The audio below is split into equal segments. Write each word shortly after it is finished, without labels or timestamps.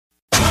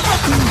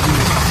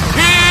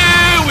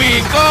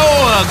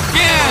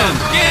again.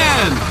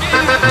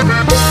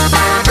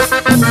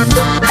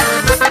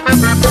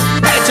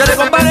 ¡Échale,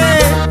 compadre!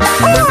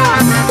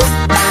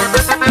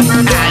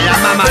 ¡A la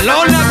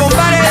mamalona,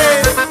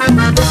 compadre!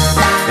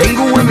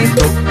 Tengo en mi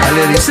toca,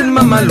 le dicen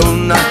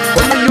mamalona.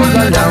 Cuando yo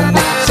la lavo,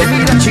 se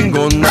mira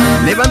chingona.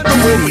 Levanto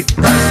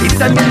güeritas y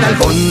también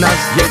algonas.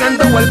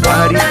 Llegando al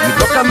party, mi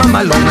toca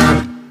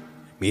mamalona.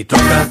 Mi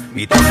toca,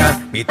 mi toca,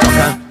 mi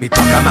toca, mi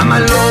toca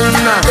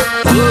mamalona.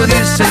 Todos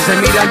dicen se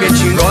mira bien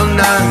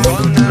chingona.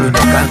 Mi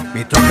toca,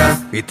 mi toca,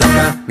 mi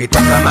toca, mi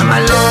toca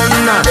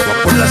mamalona. Voy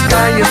por las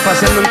calles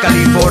paseando en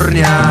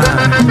California.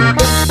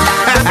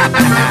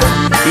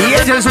 Y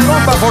ella es su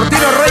compa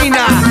Fortino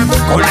Reyna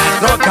con la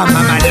Troka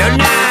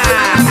mamalona.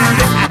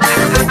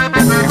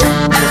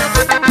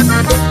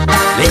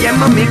 Le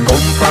llama mi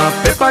compa,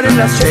 prepare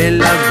las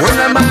chelas,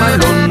 buena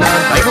mamalona,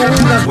 traigo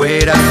unas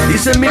güeras,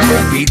 dice mi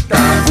compita,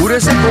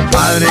 apúrese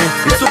compadre,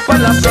 listo pa'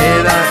 la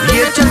seda y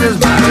echa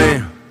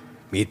desmadre.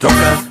 Mi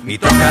toca, mi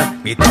toca,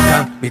 mi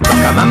toca, mi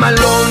toca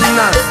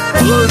mamalona,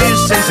 todos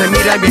dicen se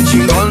mira bien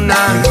chingona.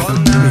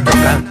 Mi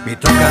toca, mi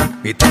toca,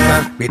 mi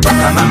toca, mi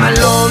toca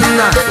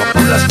mamalona, voy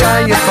por las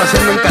calles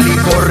paseando en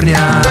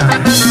California.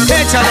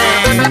 ¡Échale!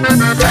 ¡Hey,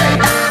 hey,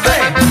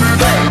 hey,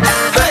 hey,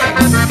 hey!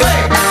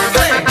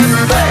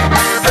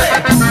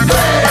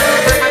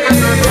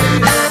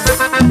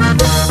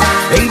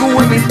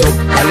 Tengo en mi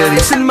toca, le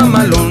dicen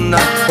mamalona.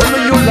 Cuando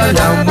yo la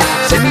lavo,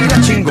 se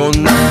mira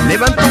chingona.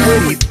 Levanto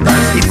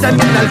güeritas y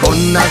también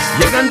algonas.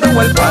 Llegando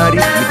al party,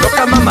 mi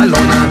toca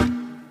mamalona.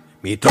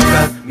 Mi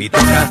toca, mi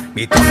toca,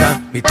 mi toca,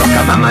 mi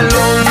toca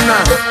mamalona.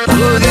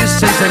 Todos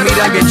dicen se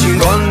mira bien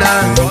chingona.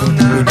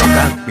 Mi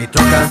toca, mi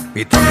toca,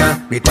 mi toca,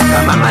 mi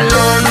toca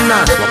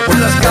mamalona. Voy por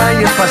las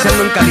calles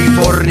paseando en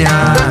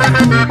California.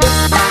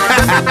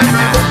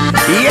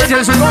 Y ella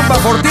es su compa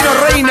Fortino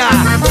Reyna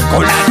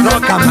con la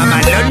Troka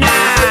mamalona.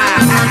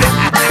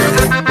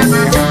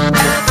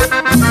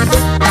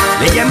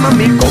 Le llama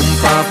mi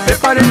compa,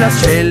 prepare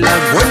las chelas,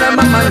 buena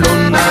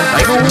mamalona,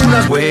 traigo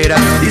unas güeras,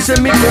 dice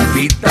mi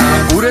compita,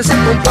 apúrese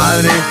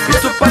compadre,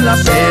 listo pa' la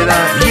seda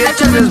y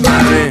echa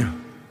desmadre.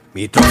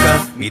 Mi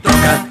toca, mi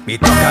toca, mi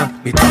toca,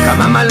 mi toca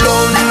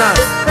mamalona,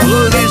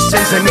 todos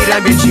dicen se mira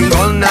bien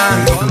chingona.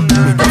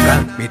 Mi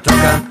toca, mi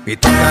toca, mi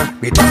toca,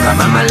 mi toca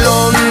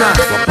mamalona,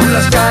 voy por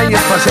las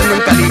calles paseando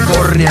en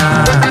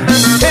California.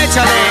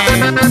 ¡Échale!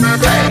 ¡Hey,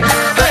 hey,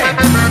 hey,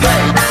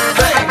 hey,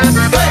 hey,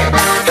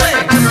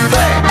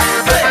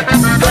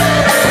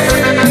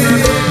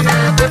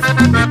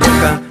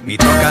 Mi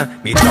toca,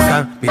 mi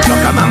toca, mi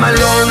toca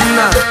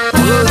mamalona,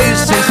 todos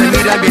dicen se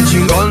mira bien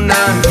chingona.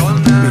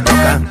 Mi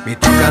toca, mi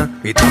toca,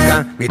 mi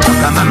toca, mi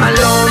toca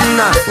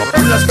mamalona, voy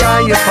por las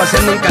calles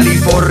paseando en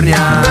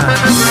California.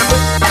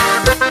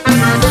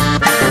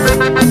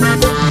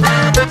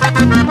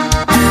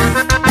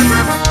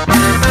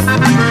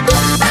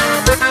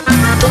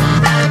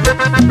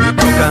 Mi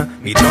toca,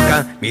 mi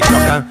toca, mi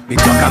toca, mi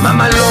toca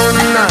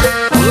mamalona,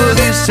 todos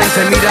dicen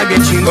se mira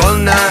bien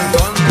chingona.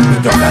 Mi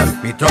toca,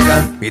 mi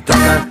toca, mi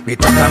toca, mi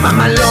toca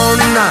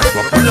mamalona,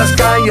 voy por las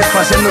calles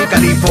paseando en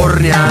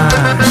California.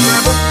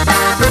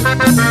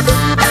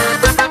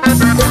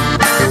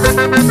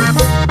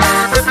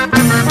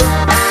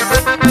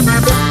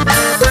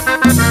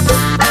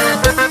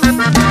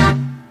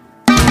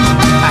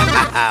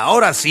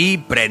 Ahora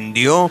sí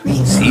prendió,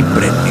 sí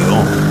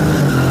prendió.